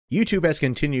YouTube has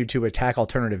continued to attack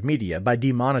alternative media by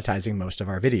demonetizing most of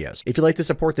our videos. If you'd like to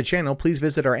support the channel, please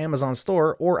visit our Amazon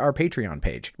store or our Patreon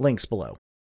page. Links below.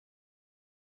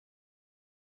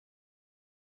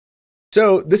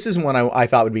 So this is one I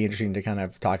thought would be interesting to kind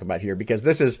of talk about here, because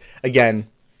this is, again,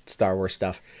 Star Wars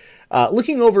stuff.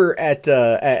 Looking over at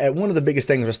one of the biggest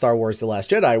things with Star Wars: The Last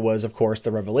Jedi was, of course,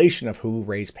 the revelation of who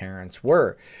Rey's parents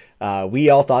were. We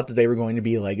all thought that they were going to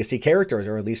be legacy characters,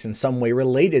 or at least in some way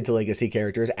related to legacy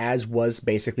characters, as was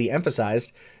basically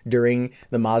emphasized during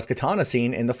the Maz Kanata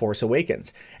scene in The Force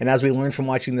Awakens. And as we learned from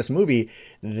watching this movie,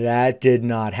 that did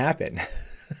not happen.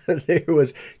 It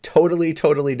was totally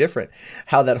different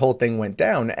how that whole thing went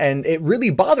down. And it really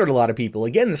bothered a lot of people.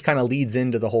 Again, this kind of leads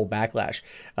into the whole backlash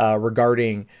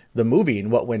regarding the movie and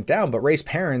what went down. But Rey's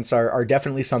parents are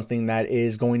definitely something that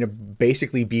is going to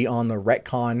basically be on the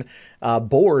retcon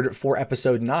board for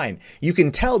episode 9. You can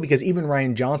tell because even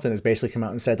Rian Johnson has basically come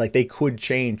out and said, like, they could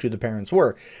change who the parents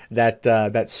were. That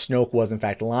Snoke was in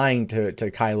fact lying to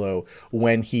Kylo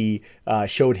when he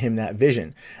showed him that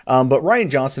vision. But Rian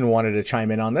Johnson wanted to chime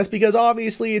in on this because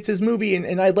obviously it's his movie,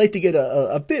 and I'd like to get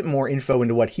a bit more info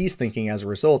into what he's thinking as a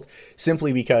result,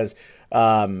 simply because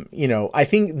you know, I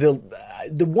think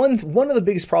one of the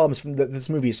biggest problems that this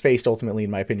movie has faced, ultimately,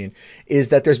 in my opinion, is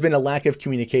that there's been a lack of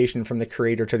communication from the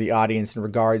creator to the audience in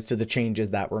regards to the changes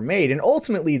that were made. And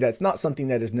ultimately, that's not something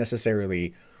that is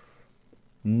necessarily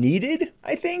needed,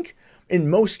 I think, in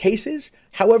most cases.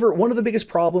 However, one of the biggest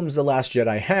problems The Last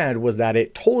Jedi had was that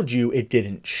it told you, it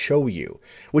didn't show you,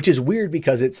 which is weird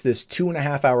because it's this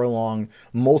 2.5 hour long,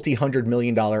 multi-$100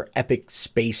 million epic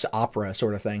space opera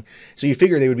sort of thing. So you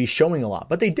figure they would be showing a lot,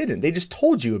 but they didn't. They just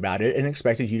told you about it and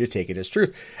expected you to take it as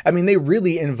truth. I mean, they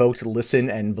really invoked listen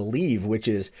and believe, which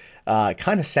is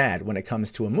kind of sad when it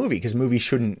comes to a movie, because movies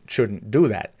shouldn't do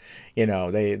that. You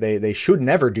know, they should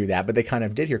never do that, but they kind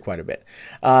of did here quite a bit.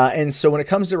 And so when it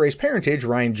comes to Rey's parentage,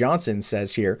 Rian Johnson says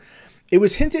here, it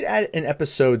was hinted at in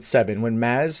episode 7 when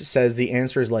Maz says the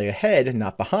answers lay ahead,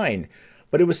 not behind.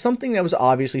 But it was something that was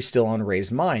obviously still on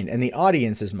Rey's mind and the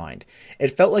audience's mind. It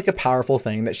felt like a powerful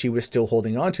thing that she was still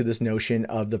holding on to, this notion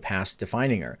of the past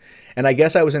defining her. And I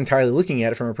guess I was entirely looking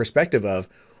at it from a perspective of,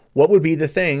 what would be the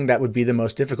thing that would be the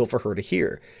most difficult for her to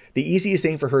hear? The easiest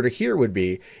thing for her to hear would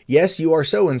be, yes, you are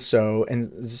so-and-so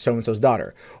and so-and-so's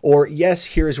daughter. Or, yes,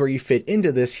 here's where you fit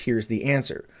into this, here's the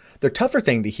answer. The tougher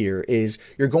thing to hear is,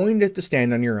 you're going to have to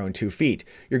stand on your own 2 feet.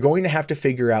 You're going to have to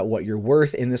figure out what you're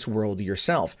worth in this world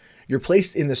yourself. Your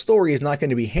place in the story is not going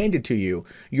to be handed to you.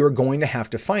 You're going to have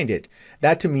to find it.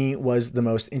 That, to me, was the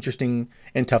most interesting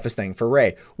and toughest thing for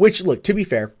Rey. Which, look, to be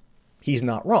fair, he's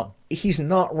not wrong. He's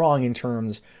not wrong in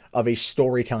terms of a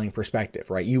storytelling perspective,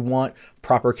 right? You want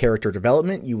proper character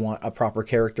development. You want a proper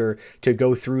character to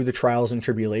go through the trials and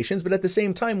tribulations. But at the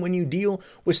same time, when you deal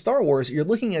with Star Wars, you're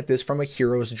looking at this from a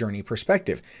hero's journey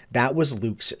perspective. That was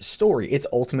Luke's story. It's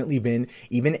ultimately been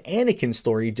even Anakin's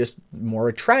story, just more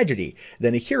a tragedy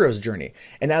than a hero's journey.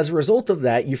 And as a result of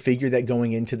that, you figure that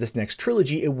going into this next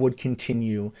trilogy, it would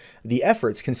continue the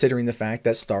efforts, considering the fact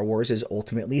that Star Wars is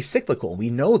ultimately cyclical. We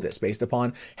know this based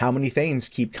upon how many things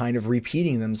keep kind of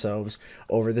repeating themselves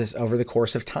over the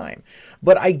course of time.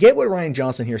 But I get what Rian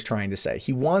Johnson here is trying to say.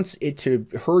 He wants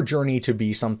her journey to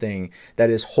be something that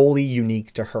is wholly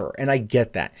unique to her, and I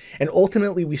get that. And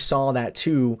ultimately, we saw that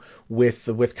too with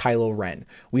Kylo Ren.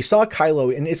 We saw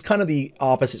Kylo, and it's kind of the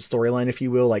opposite storyline, if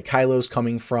you will. Like, Kylo's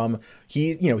coming from,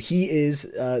 he is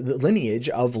the lineage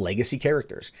of legacy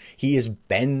characters. He is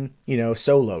Ben,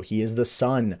 Solo. He is the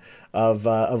son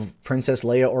of Princess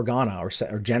Leia Organa,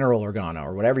 or General Organa,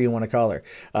 or whatever you want to call her.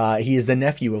 He is the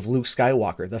nephew of Luke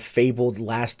Skywalker, the fabled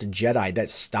last Jedi that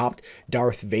stopped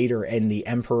Darth Vader and the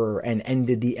Emperor and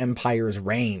ended the Empire's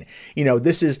reign.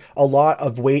 This is a lot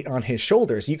of weight on his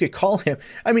shoulders. You could call him,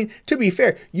 I mean, to be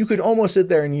fair, you could almost sit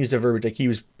there and use the verbiage like he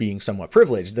was being somewhat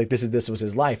privileged. Like, this was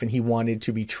his life, and he wanted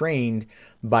to be trained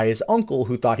by his uncle,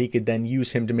 who thought he could then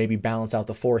use him to maybe balance out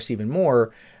the Force even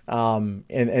more, and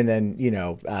then,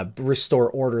 restore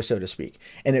order, so to speak.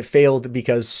 And it failed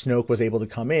because Snoke was able to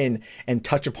come in and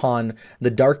touch upon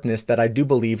the darkness that I do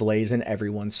believe lays in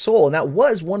everyone's soul. And that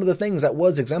was one of the things that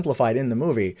was exemplified in the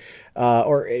movie,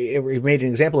 or it made an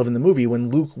example of in the movie when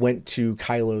Luke went to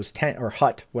Kylo's tent, or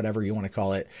hut, whatever you want to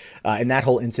call it, and that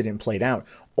whole incident played out.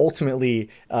 Ultimately,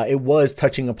 it was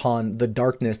touching upon the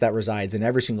darkness that resides in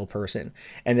every single person.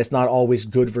 And it's not always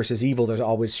good versus evil. There's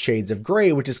always shades of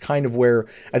gray, which is kind of where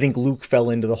I think Luke fell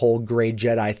into the whole gray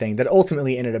Jedi thing that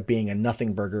ultimately ended up being a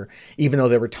nothing burger, even though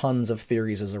there were tons of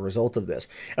theories as a result of this.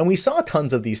 And we saw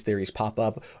tons of these theories pop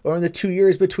up over the 2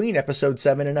 years between episode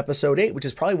 7 and episode 8, which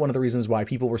is probably one of the reasons why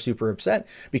people were super upset,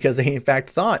 because they in fact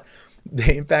thought,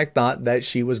 They in fact thought that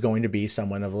she was going to be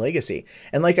someone of a legacy.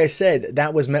 And like I said,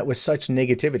 that was met with such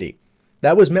negativity.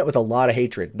 That was met with a lot of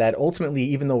hatred, that ultimately,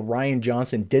 even though Rian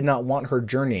Johnson did not want her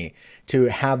journey to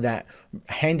have that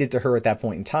handed to her at that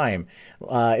point in time,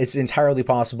 it's entirely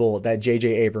possible that JJ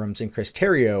Abrams and Chris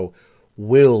Terrio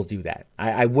will do that.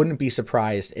 I wouldn't be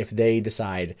surprised if they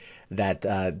decide that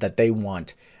that they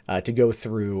want to go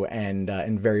through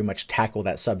and very much tackle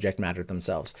that subject matter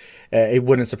themselves. It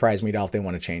wouldn't surprise me at all if they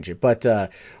want to change it. But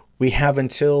we have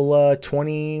until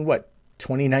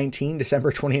 2019,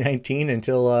 December 2019,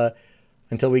 until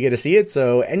we get to see it.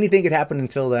 So anything could happen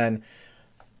until then.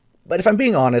 But if I'm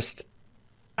being honest,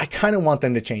 I kind of want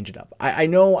them to change it up. I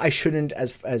know I shouldn't,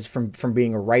 as from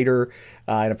being a writer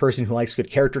and a person who likes good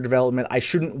character development, I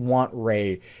shouldn't want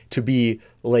Rey to be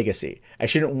legacy. I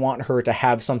shouldn't want her to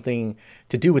have something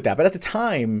to do with that. But at the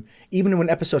time, even when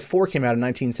Episode 4 came out in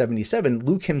 1977,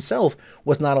 Luke himself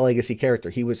was not a legacy character.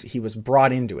 He was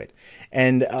brought into it,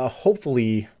 and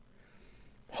hopefully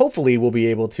we'll be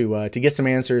able to get some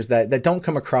answers that don't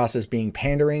come across as being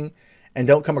pandering and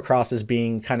don't come across as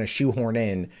being kind of shoehorned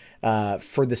in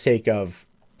for the sake of,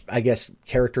 I guess,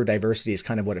 character diversity is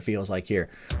kind of what it feels like here.